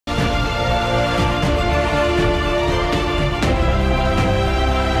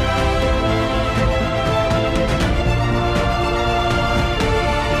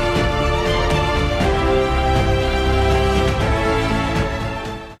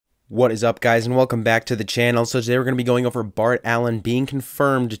What is up, guys, and welcome back to the channel. So today we're going to be going over Bart Allen being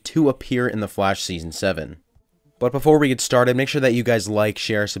confirmed to appear in The Flash Season 7. But before we get started, make sure that you guys like,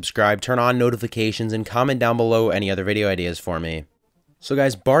 share, subscribe, turn on notifications, and comment down below any other video ideas for me. So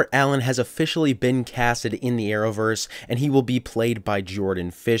guys, Bart Allen has officially been casted in the Arrowverse, and he will be played by Jordan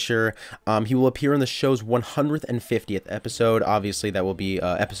Fisher. He will appear in the show's 150th episode. Obviously, that will be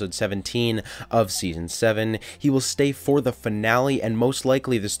episode 17 of Season 7. He will stay for the finale and most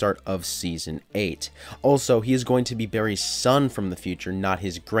likely the start of Season 8. Also, he is going to be Barry's son from the future, not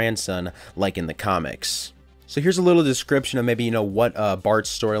his grandson, like in the comics. So here's a little description of maybe, what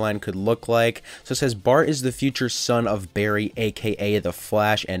Bart's storyline could look like. So it says, Bart is the future son of Barry, aka the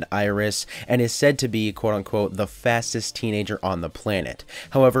Flash, and Iris, and is said to be, quote-unquote, the fastest teenager on the planet.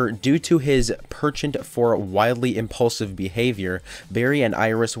 However, due to his penchant for wildly impulsive behavior, Barry and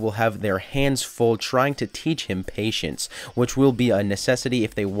Iris will have their hands full trying to teach him patience, which will be a necessity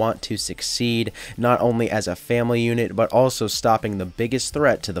if they want to succeed, not only as a family unit, but also stopping the biggest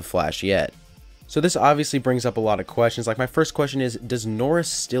threat to the Flash yet. So this obviously brings up a lot of questions. Like, my first question is, does Nora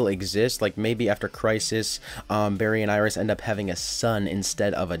still exist? Like, maybe after Crisis, Barry and Iris end up having a son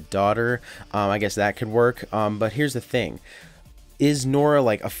instead of a daughter. I guess that could work. But here's the thing. Is Nora,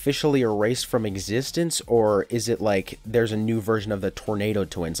 like, officially erased from existence? Or is it, like, there's a new version of the Tornado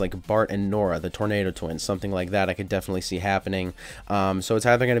Twins? Like, Bart and Nora, the Tornado Twins. Something like that I could definitely see happening. So it's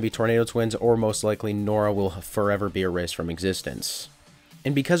either going to be Tornado Twins or most likely Nora will forever be erased from existence.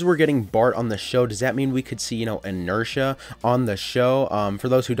 And because we're getting Bart on the show, does that mean we could see, Inertia on the show? For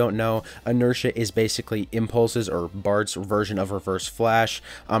those who don't know, Inertia is basically Impulse's or Bart's version of Reverse Flash.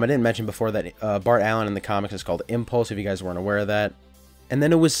 I didn't mention before that Bart Allen in the comics is called Impulse, if you guys weren't aware of that. And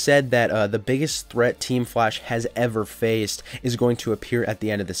then it was said that the biggest threat Team Flash has ever faced is going to appear at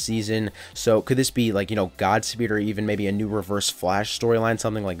the end of the season. So could this be like, Godspeed, or even maybe a new Reverse Flash storyline?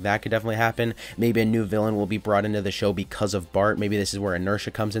 Something like that could definitely happen. Maybe a new villain will be brought into the show because of Bart. Maybe this is where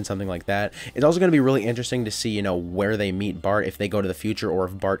Inertia comes in, something like that. It's also going to be really interesting to see, where they meet Bart, if they go to the future or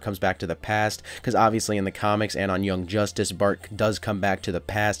if Bart comes back to the past. Because obviously in the comics and on Young Justice, Bart does come back to the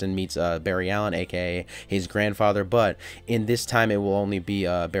past and meets Barry Allen, aka his grandfather. But in this time, it will only be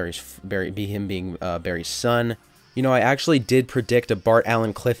him being Barry's son. I actually did predict a Bart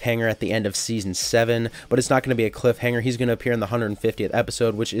Allen cliffhanger at the end of Season 7, but it's not going to be a cliffhanger. He's going to appear in the 150th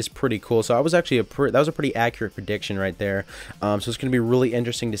episode, which is pretty cool. So I was actually that was a pretty accurate prediction right there. So it's going to be really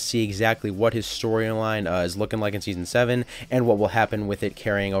interesting to see exactly what his storyline is looking like in Season 7 and what will happen with it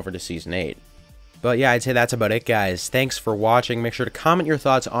carrying over to Season 8. But yeah, I'd say that's about it, guys. Thanks for watching. Make sure to comment your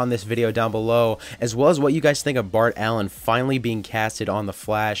thoughts on this video down below, as well as what you guys think of Bart Allen finally being casted on The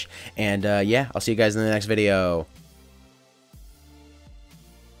Flash. And yeah, I'll see you guys in the next video.